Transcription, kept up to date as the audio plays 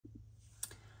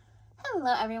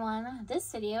Hello everyone,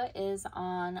 this video is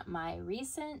on my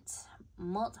recent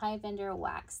multi-vendor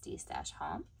wax Destash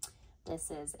haul. This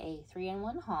is a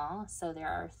 3-in-1 haul, so there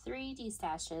are 3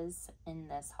 Destashes in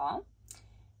this haul,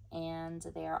 and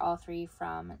they are all 3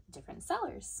 from different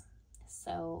sellers.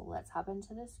 So let's hop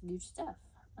into this huge stuff.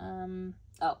 And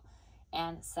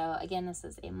so again, this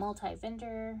is a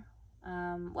multi-vendor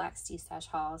wax Destash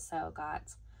haul, so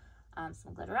got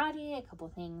some glitterati, a couple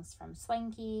things from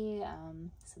Swanky,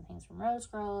 some things from Rose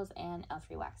Girls, and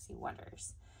L3 Waxy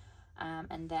Wonders.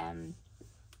 And then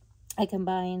I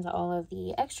combined all of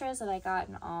the extras that I got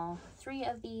in all 3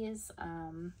 of these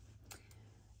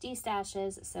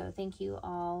Destashes. So thank you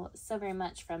all so very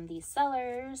much from these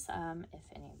sellers. If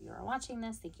any of you are watching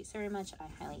this, thank you so very much. I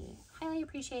highly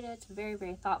appreciate it. Very,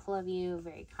 very thoughtful of you,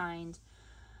 very kind.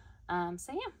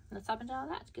 So yeah, let's hop into all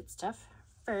that good stuff.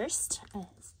 First,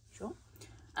 as usual,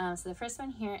 so the first one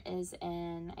here is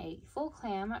in a full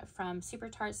clam from Super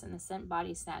Tarts and the Scent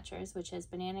Body Snatchers, which is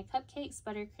banana cupcakes,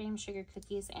 buttercream, sugar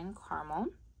cookies, and caramel.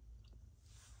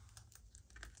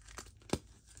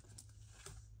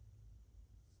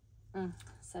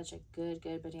 Such a good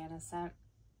banana scent.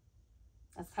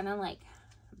 That's kind of like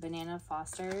banana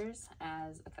Foster's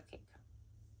as a cupcake.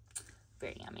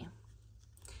 Very yummy.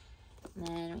 And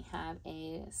then we have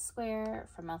a square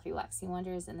from L3 Waxy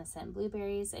Wonders in the scent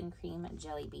blueberries and cream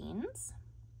jelly beans.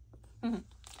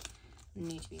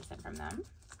 New to be sent from them.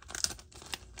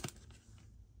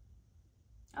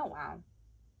 Oh wow.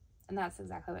 And that's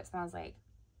exactly what it smells like.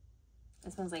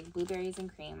 It smells like blueberries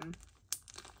and cream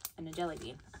and a jelly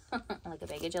bean. Like a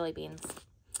bag of jelly beans.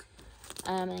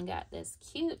 And got this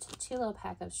cute 2-little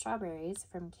pack of strawberries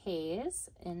from Kay's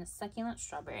in succulent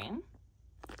strawberry.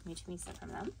 New to be sent from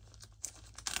them.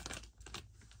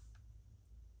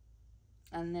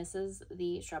 And this is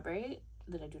the strawberry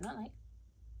that I do not like.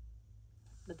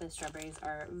 But the strawberries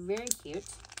are very cute.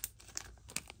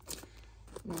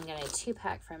 And then we got a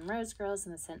 2-pack from Rose Girls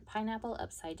in the scent pineapple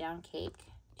upside down cake.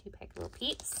 2-pack little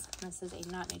peeps. This is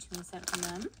a not new to me scent from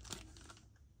them.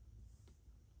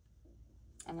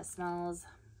 And it smells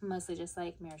mostly just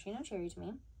like maraschino cherry to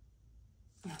me.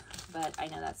 But I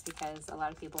know that's because a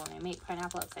lot of people, when they make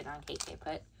pineapple upside down cake, they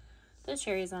put those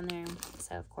cherries on there.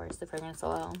 So of course the fragrance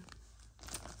oil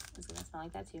is gonna smell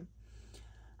like that too.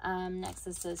 Next,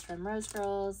 this is from Rose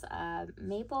Girls,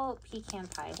 maple pecan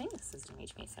pie. I think this is an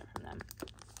HB scent from them.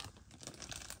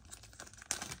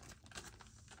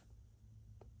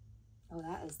 Oh,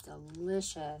 that is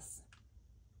delicious.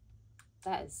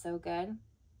 That is so good.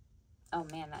 Oh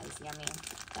man, that is yummy.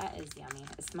 That is yummy.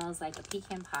 It smells like a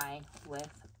pecan pie with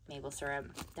maple syrup.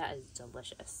 That is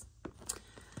delicious.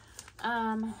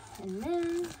 And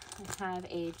then I have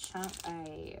a chunk,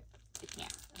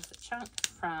 it's a chunk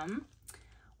from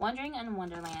Wondering in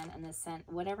Wonderland in the scent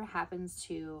Whatever Happens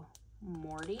to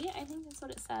Morty, I think that's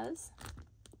what it says.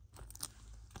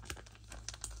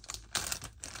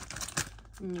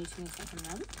 New to me scent from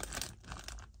them.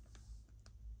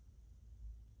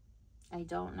 I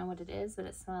don't know what it is, but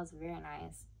it smells very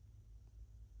nice.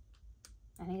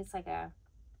 I think it's like a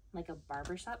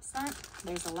barbershop scent.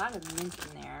 There's a lot of mint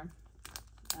in there.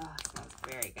 Oh, it smells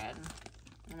very good.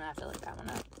 I'm gonna have to look that one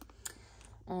up.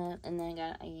 And then I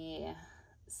got a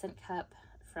scent cup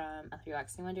from L3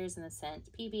 Waxy Wonders in the scent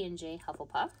PB&J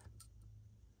Hufflepuff.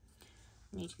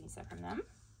 New to be sent from them.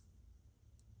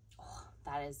 Oh,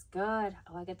 that is good.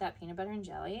 Oh, I get that peanut butter and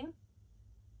jelly.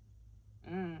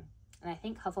 And I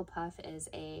think Hufflepuff is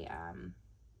a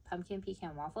pumpkin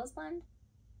pecan waffles blend.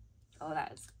 Oh,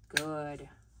 that is good.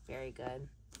 Very good.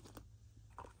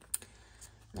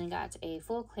 Then I got a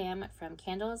full clam from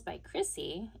Candles by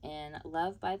Chrissy in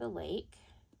Love by the Lake.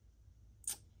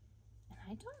 And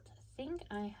I don't think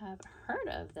I have heard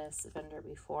of this vendor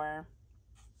before.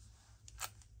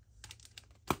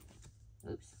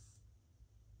 Oops.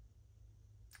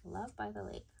 Love by the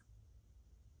Lake.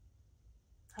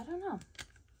 I don't know.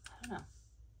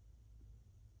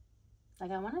 Like,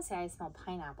 I want to say I smell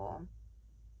pineapple,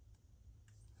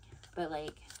 but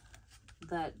like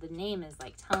the name is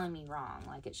like telling me wrong.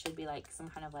 Like it should be like some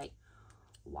kind of like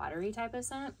watery type of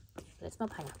scent, but it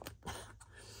smells pineapple.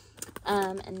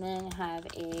 And then I have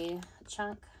a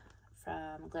chunk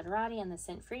from Glitterati and the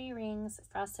scent Fruity Rings,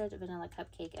 frosted vanilla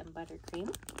cupcake and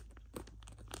buttercream.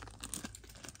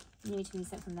 New to me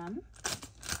scent from them.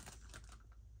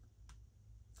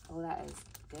 Oh, that is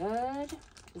good.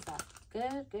 Is that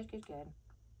good? Good.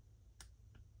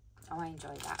 Oh, I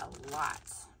enjoyed that a lot.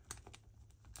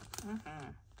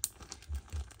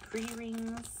 Fruity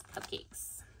Rings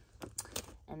cupcakes.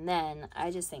 And then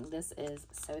I just think this is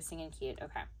so stinking cute.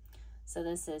 Okay, so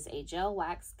this is a gel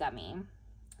wax gummy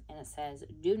and it says,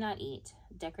 do not eat,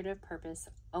 decorative purpose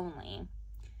only.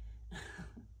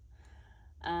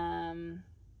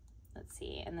 Let's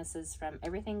see, and this is from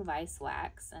Everything Vice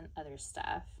Wax and other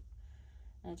stuff.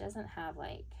 And it doesn't have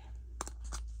like,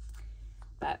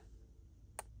 but,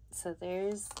 so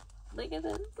there's, look at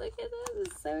this,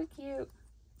 it's so cute.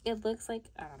 It looks like,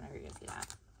 I don't know if you're gonna see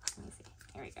that. Let me see,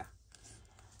 here we go.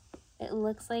 It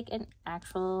looks like an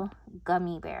actual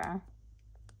gummy bear.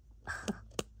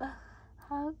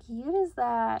 How cute is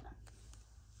that?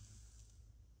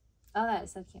 Oh, that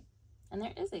is so cute. And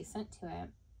there is a scent to it.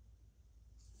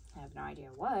 I have no idea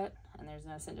what, and there's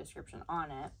no scent description on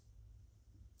it.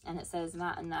 And it says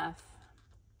not enough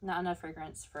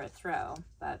fragrance for a throw,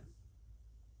 but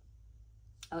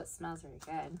oh, it smells very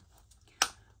good.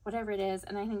 Whatever it is,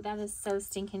 and I think that is so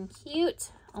stinking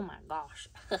cute. Oh my gosh.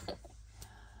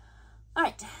 All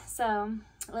right, so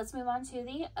let's move on to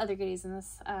the other goodies in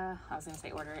this, I was gonna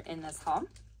say order, in this haul.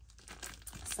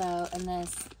 So in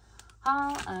this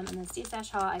haul, in this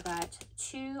Destash haul, I got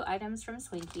 2 items from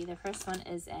Swinky. The first one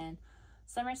is in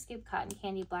Summer Scoop Cotton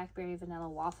Candy Blackberry Vanilla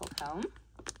Waffle Cone.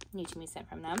 New to me, sent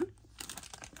from them.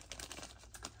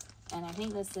 And I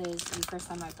think this is the first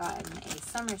time I've gotten a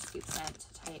Summer Scoop scent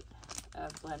type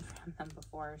of blend from them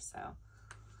before, so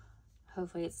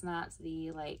hopefully it's not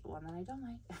the like one that I don't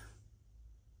like.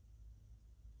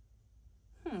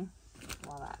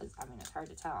 Well, that is, I mean, it's hard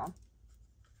to tell.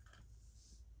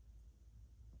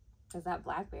 Because that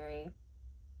blackberry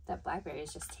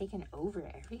is just taken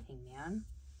over everything, man.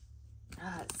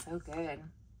 Oh, it's so good.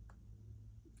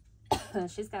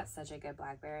 She's got such a good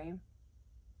blackberry.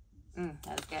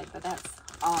 That's good, but that's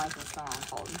all I can smell on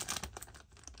hold.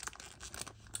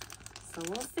 So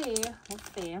we'll see.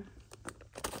 Let's see.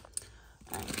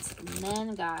 Alright, and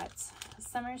then got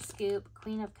Summer Scoop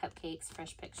Queen of Cupcakes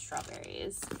Fresh Picked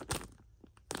Strawberries.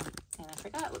 And I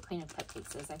forgot what Queen of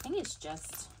Cupcakes is. I think it's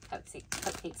just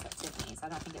cupcakes at Tiffany's. I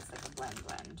don't think it's like a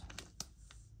blend.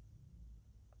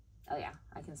 Oh yeah,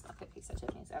 I can smell cupcakes at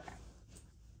Tiffany's. Okay.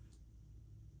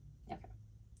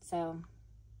 So,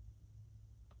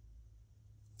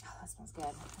 oh, that smells good.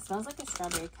 It smells like a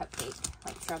strawberry cupcake,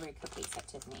 like strawberry cupcakes at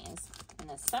Tiffany's. And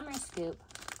the Summer Scoop,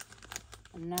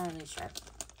 I'm not really sure.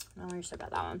 Not really sure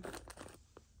about that one.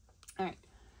 All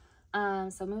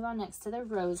right. So move on next to the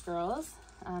Rose Girls.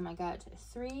 I got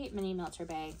 3 mini melter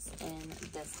bags in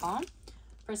this haul.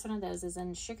 First one of those is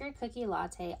in Sugar Cookie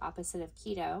Latte Opposite of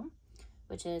Keto,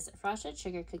 which is frosted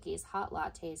sugar cookies, hot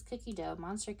lattes, cookie dough,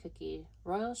 monster cookie,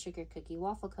 royal sugar cookie,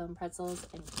 waffle cone, pretzels,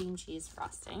 and cream cheese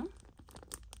frosting.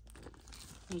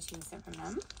 New to sent from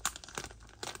them.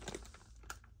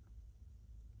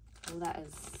 Oh, that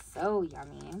is so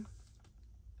yummy.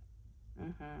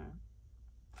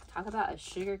 Talk about a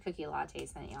sugar cookie latte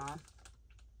scent, y'all.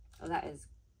 Oh, that is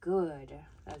good.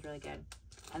 That is really good.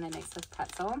 And then mixed with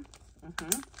pretzel.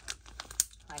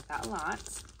 Like that a lot.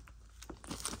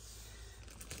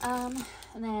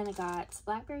 And then I got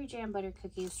blackberry jam butter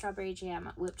cookies, strawberry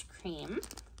jam whipped cream.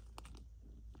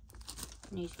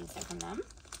 New to sent from them.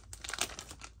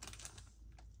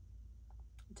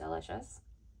 Delicious.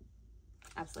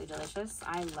 Absolutely delicious.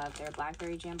 I love their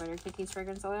blackberry jam butter cookies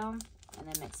fragrance oil. And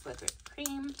then mixed with whipped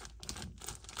cream.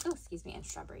 Oh, excuse me, and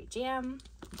strawberry jam.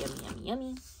 Yummy, yummy,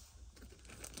 yummy.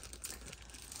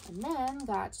 And then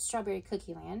got Strawberry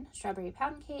Cookie Land, strawberry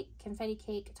pound cake, confetti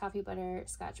cake, toffee butter,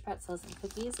 scotch pretzels, and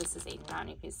cookies. This is a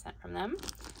non-new scent from them.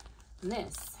 And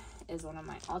this is one of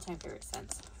my all-time favorite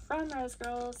scents from Rose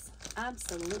Girls.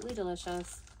 Absolutely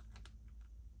delicious.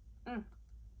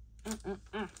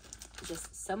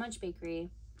 Just so much bakery,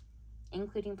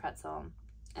 including pretzel,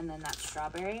 and then that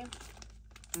strawberry.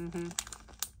 Yummy,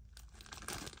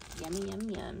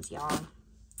 yummy, yums, y'all.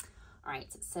 All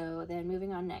right, so then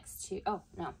moving on next to, oh,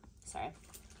 no, sorry.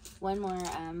 One more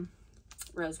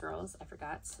Rose Girls, I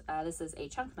forgot. This is a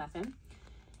chunk muffin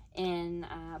in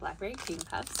blackberry cream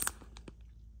puffs.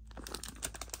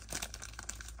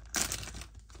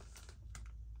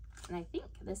 And I think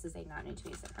this is a not new to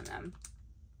me scent from them.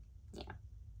 Yeah.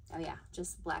 Oh, yeah,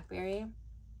 just blackberry.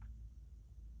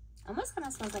 Almost kind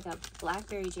of smells like a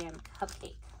blackberry jam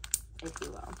cupcake, if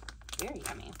you will. Very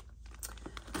yummy.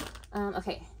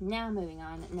 Okay, now moving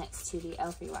on next to the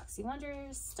L3 Waxy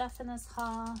Wonders stuff in this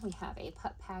haul. We have a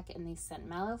pup pack in the scent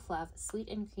Mallow Fluff Sweet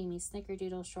and Creamy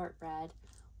Snickerdoodle Shortbread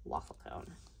Waffle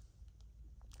Cone.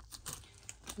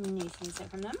 New scent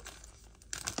from them.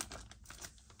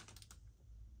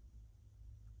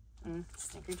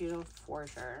 Snickerdoodle for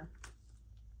sure.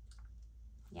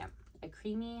 Yeah, a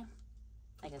creamy,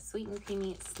 like a sweet and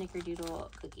creamy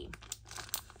Snickerdoodle cookie.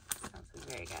 Sounds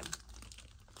very good.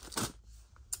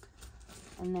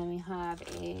 And then we have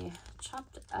a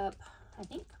chopped up, I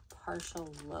think, partial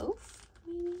loaf,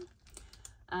 maybe.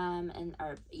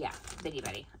 Yeah, Bitty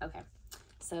Betty. Okay.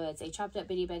 So it's a chopped up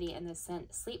Bitty Betty in the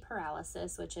scent Sleep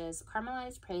Paralysis, which is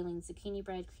caramelized praline, zucchini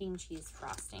bread, cream cheese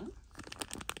frosting.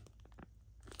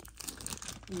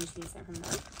 You just use it from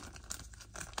there.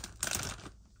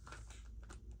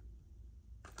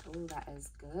 Oh, that is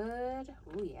good.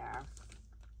 Oh, yeah.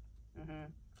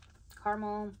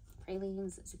 Caramel,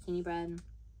 pralines, zucchini bread.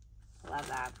 Love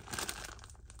that.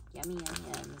 Yummy, yum,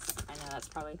 yums. I know that's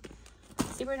probably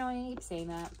super annoying to keep saying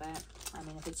that, but I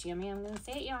mean, if it's yummy, I'm going to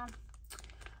say it, y'all.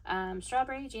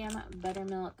 Strawberry jam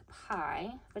buttermilk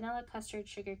pie, vanilla custard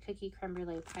sugar cookie creme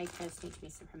brulee pie crust. Need to be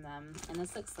some from them. And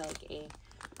this looks like a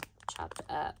chopped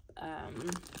up,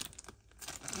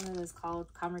 what are those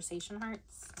called? Conversation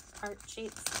hearts, heart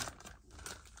shapes.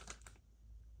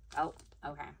 Oh,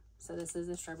 okay. So this is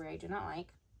a strawberry I do not like,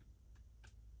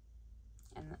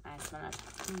 and I smell it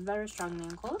very strongly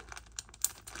and cold.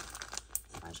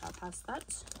 So I shall pass that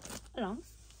along.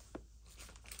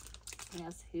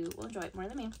 Yes, who will enjoy it more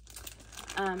than me.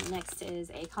 Next is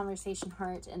a conversation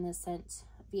heart in the scent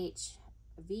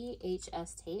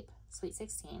VHS tape, Sweet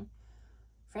 16.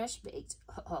 Fresh baked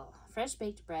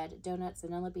bread, donuts,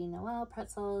 vanilla bean Noel,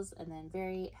 pretzels, and then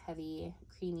very heavy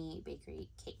creamy bakery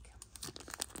cake,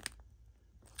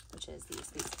 which is the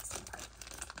Sweet 16 part.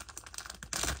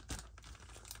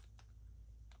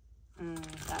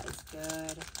 That is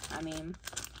good. I mean,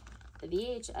 the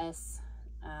VHS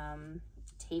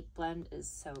tape blend is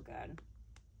so good.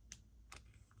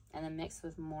 And then mixed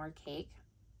with more cake.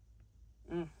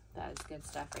 That is good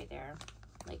stuff right there.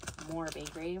 Like more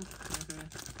bakery.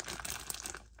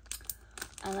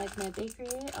 I like my bakery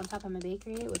on top of my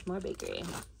bakery with more bakery.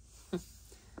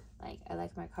 Like I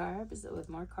like my carbs with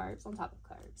more carbs on top of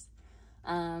carbs.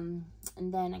 And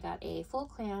then I got a full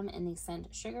clam in the scent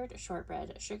sugared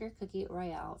shortbread, sugar cookie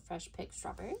royale, fresh picked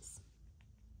strawberries.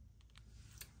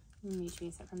 Let me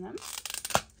choose it from them.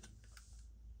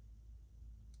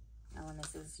 Oh, and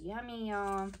this is yummy,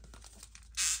 y'all.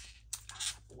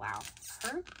 Wow,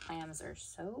 her clams are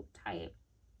so tight.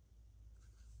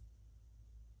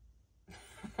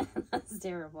 That's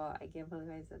terrible. I can't believe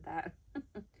I said that.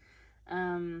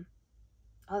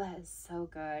 Oh, that is so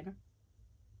good.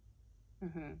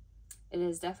 It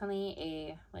is definitely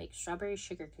a like strawberry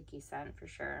sugar cookie scent for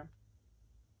sure.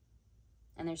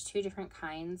 And there's two different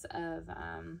kinds of,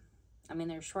 I mean,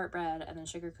 there's shortbread and then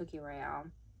sugar cookie royale.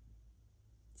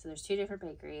 So there's two different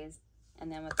bakeries.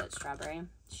 And then with that strawberry,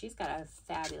 she's got a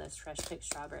fabulous fresh picked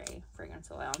strawberry fragrance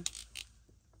oil.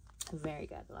 Very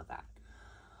good. Love that.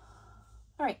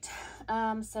 All right.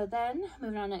 So then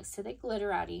moving on next to the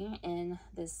Glitterati in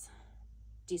this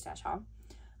Destash haul.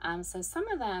 So some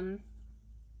of the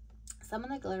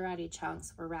Glitterati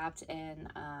chunks were wrapped in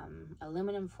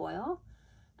aluminum foil.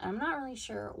 I'm not really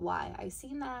sure why. I've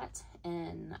seen that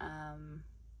in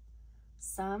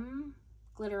some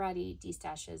Glitterati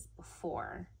Destashes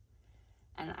before.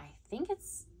 And I think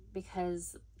it's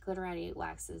because Glitterati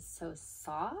wax is so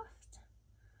soft.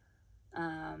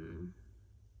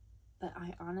 But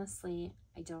I honestly,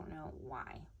 I don't know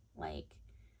why. Like,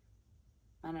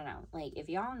 I don't know. Like, if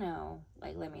y'all know,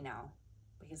 like, let me know.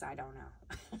 Because I don't know.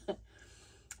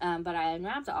 But I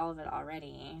unwrapped all of it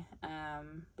already.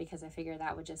 Because I figured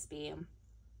that would just be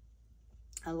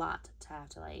a lot to have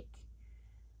to, like,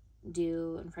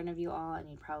 do in front of you all. And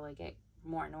you'd probably get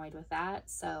more annoyed with that.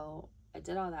 So I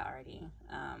did all that already.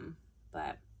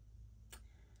 But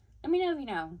let me know if you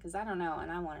know. Because I don't know and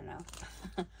I want to know.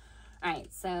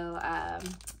 Alright, so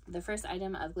the first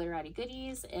item of Glitterati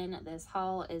goodies in this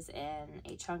haul is in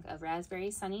a chunk of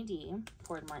Raspberry Sunny D,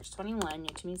 poured March 21, new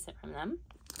to me, sent from them.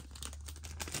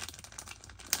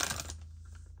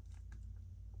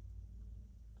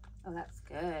 Oh, that's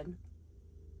good.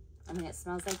 I mean, it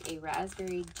smells like a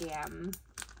raspberry jam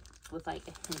with like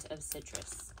a hint of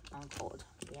citrus on cold.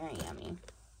 Very yummy.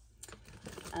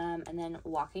 And then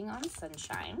Walking on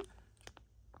Sunshine.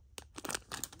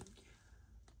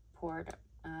 Poured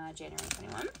January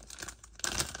 21.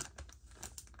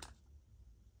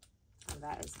 Oh,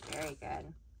 that is very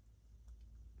good.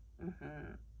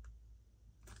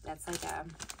 That's like a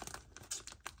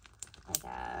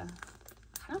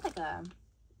kind of like a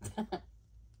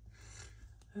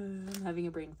I'm having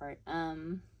a brain fart.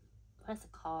 What's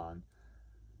it called?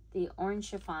 The orange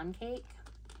chiffon cake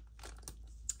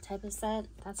type of scent.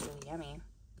 That's really yummy.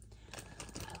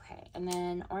 Okay, and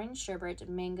then orange sherbet,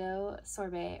 mango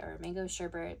sorbet or mango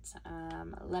sherbet,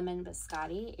 lemon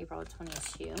biscotti, April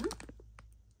 22. I'm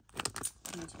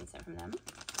going to taste it from them.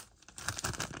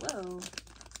 Whoa.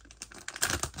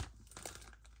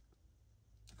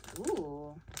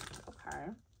 Ooh.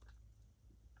 Okay.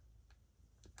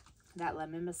 That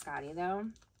lemon biscotti, though,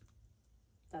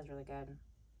 that's really good.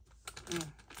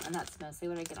 And that's mostly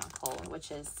what I get on cold,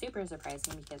 which is super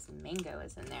surprising because mango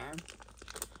is in there.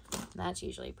 That's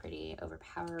usually pretty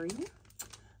overpowering.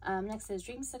 Next is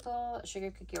Dreamsicle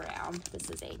Sugar Cookie Round. This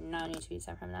is a non-nutrient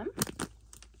set from them.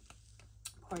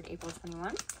 Poured April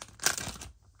 21.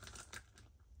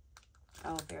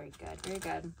 Oh, very good. Very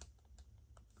good.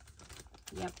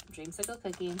 Yep, Dreamsicle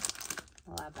Cookie.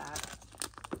 Love that.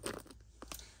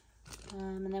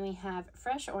 And then we have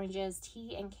Fresh Oranges,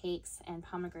 Tea and Cakes, and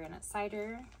Pomegranate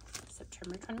Cider.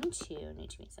 September 22.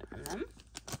 Nutrient set from them.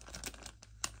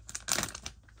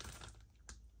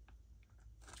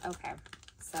 Okay.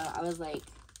 So I was like,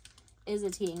 is a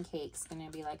tea and cakes going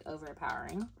to be like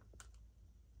overpowering?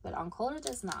 But on cold it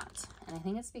does not. And I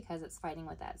think it's because it's fighting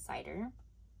with that cider.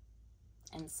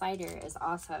 And cider is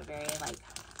also a very like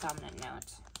dominant note.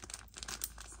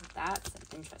 So that's an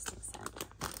interesting scent.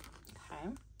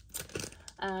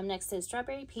 Okay. Next is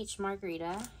Strawberry Peach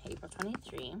Margarita, April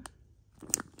 23.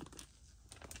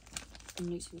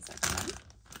 Nutrient set from them.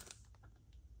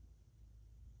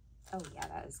 Oh yeah,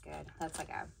 that is good. That's like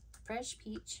a fresh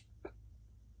peach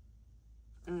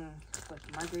with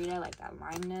margarita, like that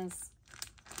limeness.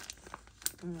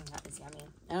 That is yummy.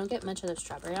 I don't get much of the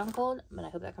strawberry on cold, but I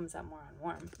hope that comes out more on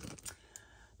warm.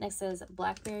 Next is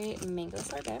Blackberry Mango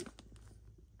Sorbet.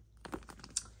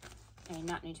 A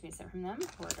not new to me scent from them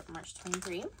for March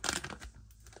 23.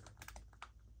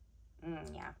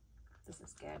 Yeah, this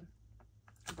is good.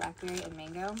 Blackberry and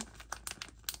mango.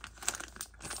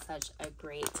 Such a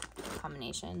great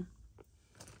combination.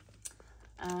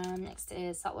 Next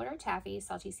is Saltwater Taffy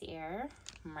Salty Sea Air,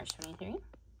 March 23.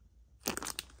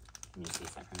 New to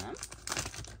set from them.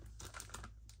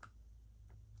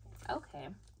 Okay,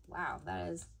 wow, that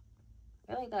is,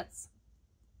 I feel like that's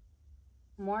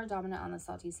more dominant on the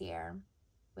Salty Sea Air,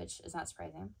 which is not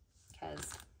surprising because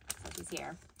Salty Sea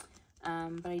Air.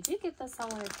 But I do get the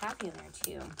Saltwater Taffy in there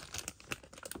too.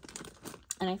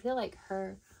 And I feel like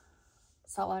her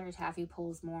Saltwater Taffy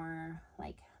pulls more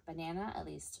like banana, at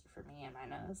least for me and my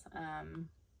nose.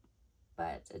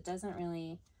 But it doesn't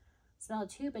really smell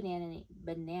too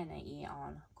banana-y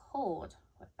on cold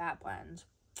with that blend.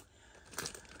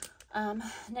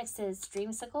 Next is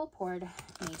Dreamsicle Poured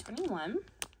May 21.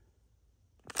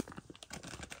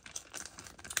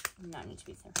 Not need to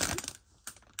be simple.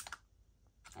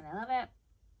 And I love it.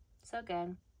 So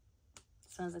good.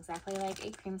 Smells exactly like a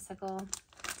creamsicle.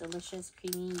 Delicious,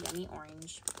 creamy, yummy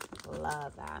orange.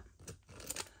 Love that.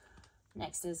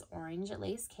 Next is Orange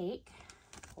Lace Cake,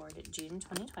 poured June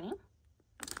 2020.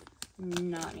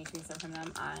 Not new to from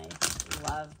them. I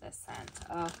love this scent.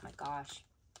 Oh my gosh.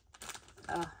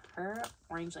 Her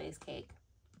Orange Lace Cake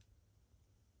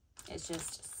is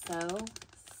just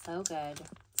so good.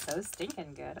 So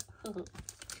stinking good.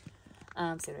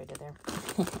 See what I did there.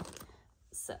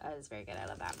 So it's very good. I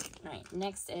love that. All right.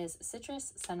 Next is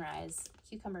Citrus Sunrise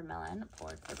Cucumber Melon,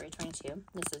 poured February 22.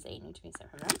 This is a new to me scent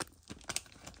from them.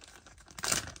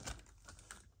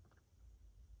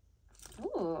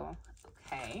 Ooh,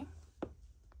 okay.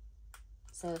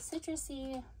 So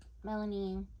citrusy,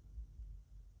 melony,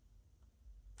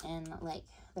 and like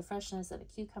the freshness of a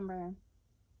cucumber.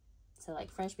 So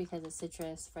like fresh because of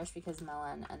citrus, fresh because of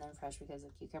melon, and then fresh because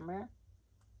of cucumber.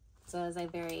 So it's a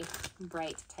very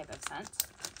bright type of scent.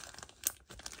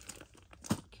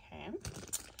 Okay.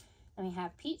 Then we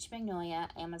have Peach Magnolia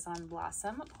Amazon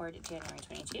Blossom, poured January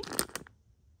 22.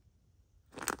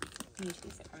 Need to be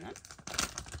sick from them.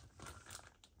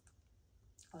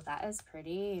 Oh, that is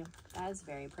pretty. That is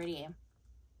very pretty.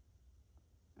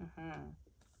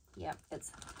 Yep,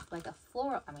 it's like a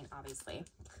floral, I mean, obviously,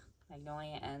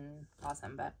 magnolia and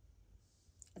blossom, but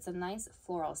it's a nice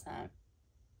floral scent.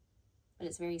 But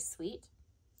it's very sweet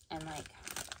and like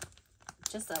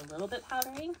just a little bit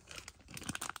powdery.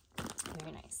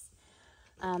 Very nice.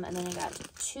 And then I got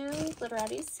two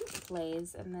Glitterati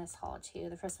souffles in this haul too.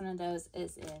 The first one of those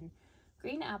is in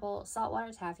Green Apple,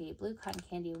 Saltwater Taffy, Blue Cotton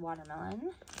Candy,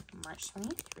 Watermelon, March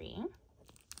 23.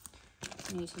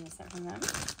 New to me scent from them.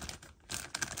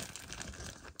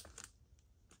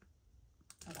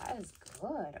 Oh, that is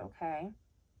good. Okay.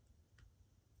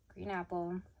 Green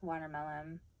Apple,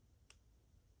 Watermelon.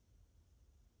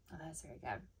 Oh, that's very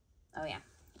good. Oh, yeah.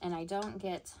 And I don't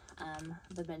get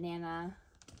the banana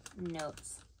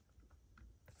notes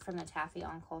from the taffy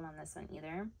on cold on this one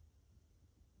either.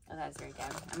 Oh, that's very good.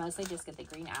 I mostly just get the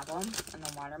green apple and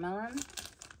the watermelon.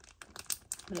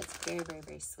 But it's very, very,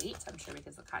 very sweet. I'm sure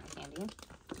because of cotton candy.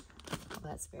 Oh,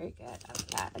 that's very good. I like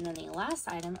that. And then the last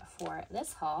item for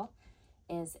this haul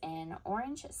is an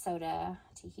orange soda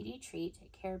Tahiti treat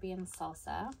Caribbean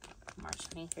salsa, March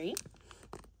 23.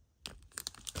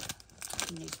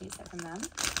 new to me scent from them.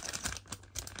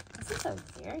 This is a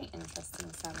very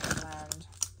interesting scented blend.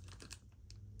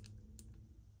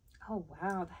 Oh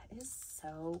wow, that is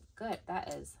so good.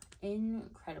 That is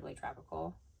incredibly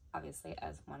tropical, obviously,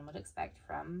 as one would expect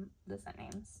from the scent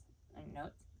names and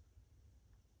notes.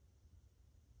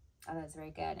 Oh, that's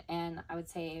very good. And I would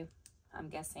say, I'm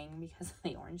guessing because of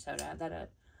the orange soda, that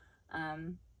it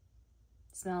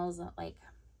smells like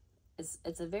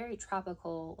it's a very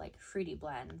tropical, like fruity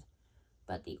blend,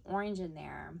 but the orange in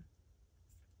there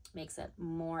makes it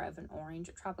more of an orange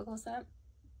tropical scent.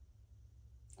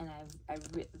 And I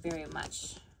very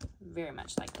much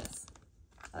like this.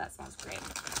 Oh, that smells great.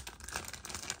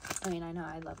 I mean, I know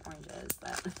I love oranges,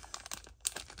 but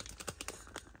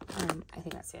I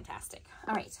think that's fantastic.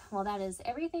 All right, well, that is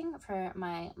everything for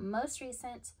my most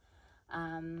recent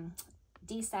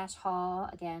Destash haul.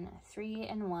 Again,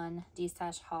 3-in-1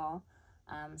 Destash haul.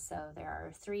 So there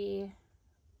are 3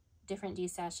 different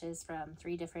Destashes from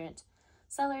 3 different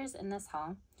sellers in this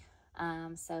haul.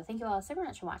 So thank you all so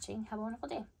much for watching. Have a wonderful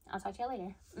day. I'll talk to you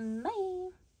later. Bye.